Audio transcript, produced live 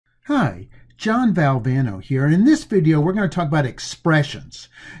Hi, John Valvano here. In this video, we're going to talk about expressions.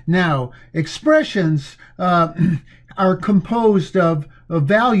 Now, expressions are composed of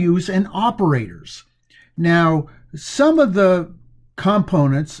values and operators. Now, some of the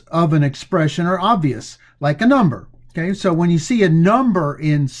components of an expression are obvious, like a number. Okay, so when you see a number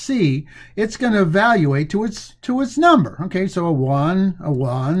in C, it's going to evaluate to its number. Okay, so a 1, a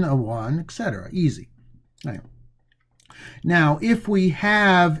 1, a 1, etc. Easy. Right. Now, if we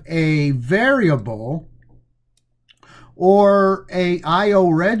have a variable or a I/O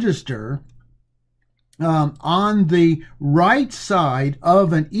register on the right side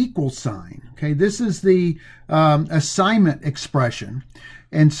of an equal sign, okay, this is the assignment expression.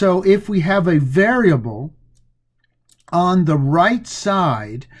 And so if we have a variable on the right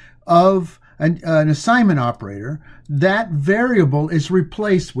side of an assignment operator, that variable is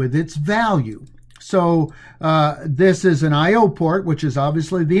replaced with its value. So this is an I/O port, which is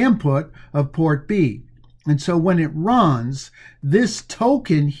obviously the input of port B. And so when it runs, this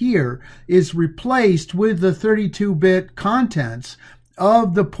token here is replaced with the 32-bit contents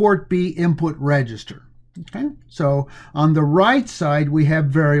of the port B input register. Okay, so on the right side, we have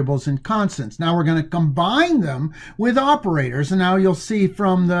variables and constants. Now we're going to combine them with operators. And now you'll see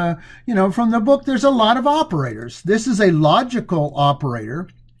from the, from the book, there's a lot of operators. This is a logical operator,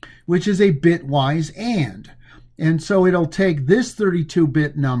 which is a bitwise AND. And so it'll take this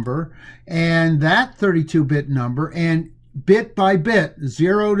 32-bit number and that 32-bit number and bit by bit,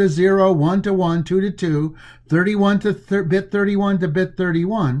 0 to 0, 1 to 1, 2 to 2, 31 to bit 31 to bit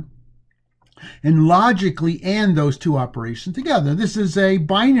 31, and logically AND those two operations together. This is a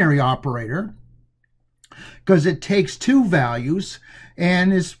binary operator because it takes two values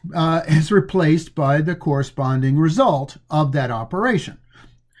and is replaced by the corresponding result of that operation.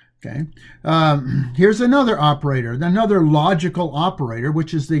 Okay, here's another operator, another logical operator,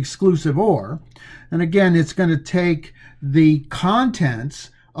 which is the exclusive OR. And again, it's going to take the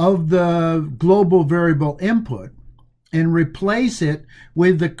contents of the global variable input and replace it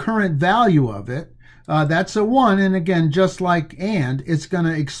with the current value of it. That's a 1. And again, just like AND, it's going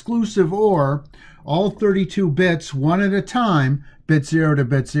to exclusive OR all 32 bits one at a time, bit 0 to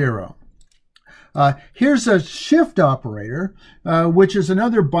bit 0. Here's a shift operator, which is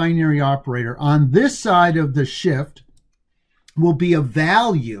another binary operator. On this side of the shift will be a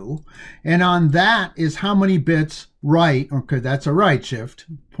value, and on that is how many bits right. Okay, that's a right shift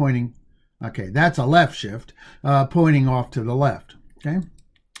pointing. Okay, that's a left shift pointing off to the left. Okay.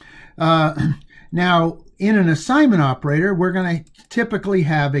 Now, in an assignment operator, we're going to typically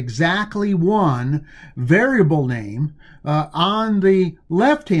have exactly one variable name on the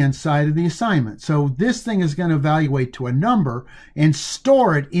left-hand side of the assignment. So this thing is going to evaluate to a number and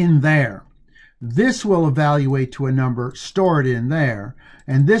store it in there. This will evaluate to a number, store it in there,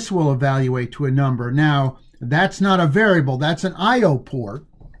 and this will evaluate to a number. Now, that's not a variable, that's an I/O port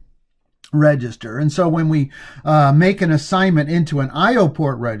register. And so when we make an assignment into an I/O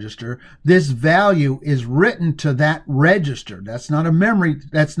port register, this value is written to that register. That's not a memory,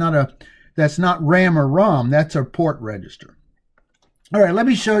 that's not RAM or ROM, that's a port register. All right, let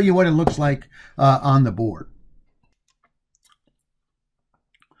me show you what it looks like on the board.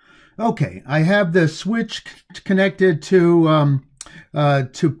 Okay, I have the switch connected to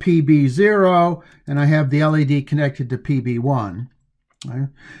PB0, and I have the LED connected to PB1. Right?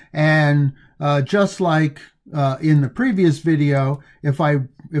 And just like in the previous video, if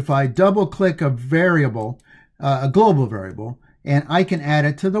I double click a variable, a global variable, and I can add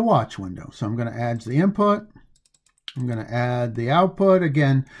it to the watch window. So I'm going to add the input. I'm going to add the output.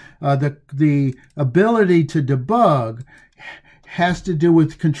 Again, the ability to debug has to do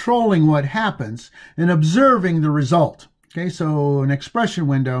with controlling what happens and observing the result. Okay, so an expression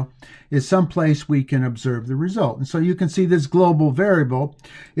window is someplace we can observe the result. And so you can see this global variable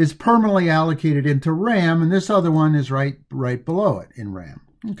is permanently allocated into RAM, and this other one is right below it in RAM.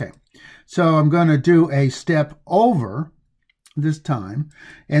 Okay, so I'm going to do a step over this time,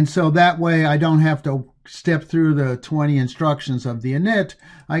 and so that way I don't have to step through the 20 instructions of the init.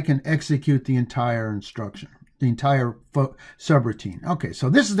 I can execute the entire instruction, the entire subroutine. Okay, so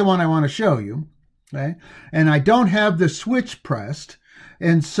this is the one I want to show you. Okay, and I don't have the switch pressed,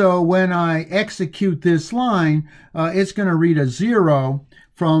 and so when I execute this line, it's going to read a 0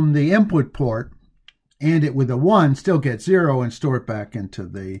 from the input port, and it with a 1 still gets 0 and store it back into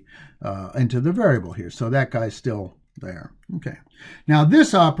the variable here. So that guy's still there. Okay, now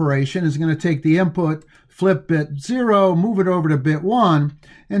this operation is going to take the input, flip bit 0, move it over to bit 1,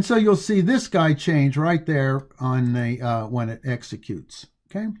 and so you'll see this guy change right there on the when it executes.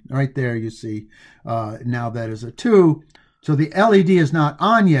 Okay, right there you see now that is a 2 So the LED is not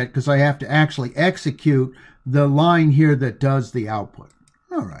on yet because I have to actually execute the line here that does the output.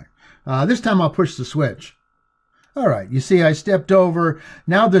 All right. This time I'll push the switch. All right. You see I stepped over.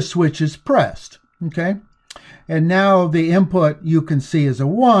 Now the switch is pressed. Okay. And now the input you can see is a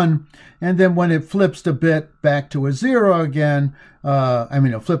 1. And then when it flips the bit back to a 0 again,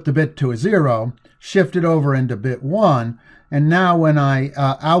 it flipped the bit to a 0, shifted over into bit 1. And now when I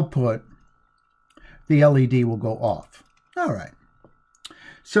output, the LED will go off. All right.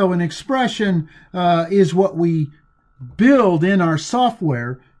 So an expression is what we build in our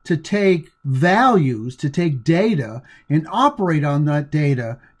software to take values, to take data, and operate on that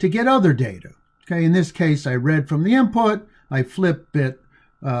data to get other data. Okay, in this case, I read from the input, I flipped the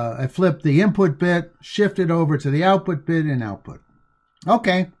input bit, shifted over to the output bit, and output.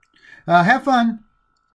 Okay, have fun.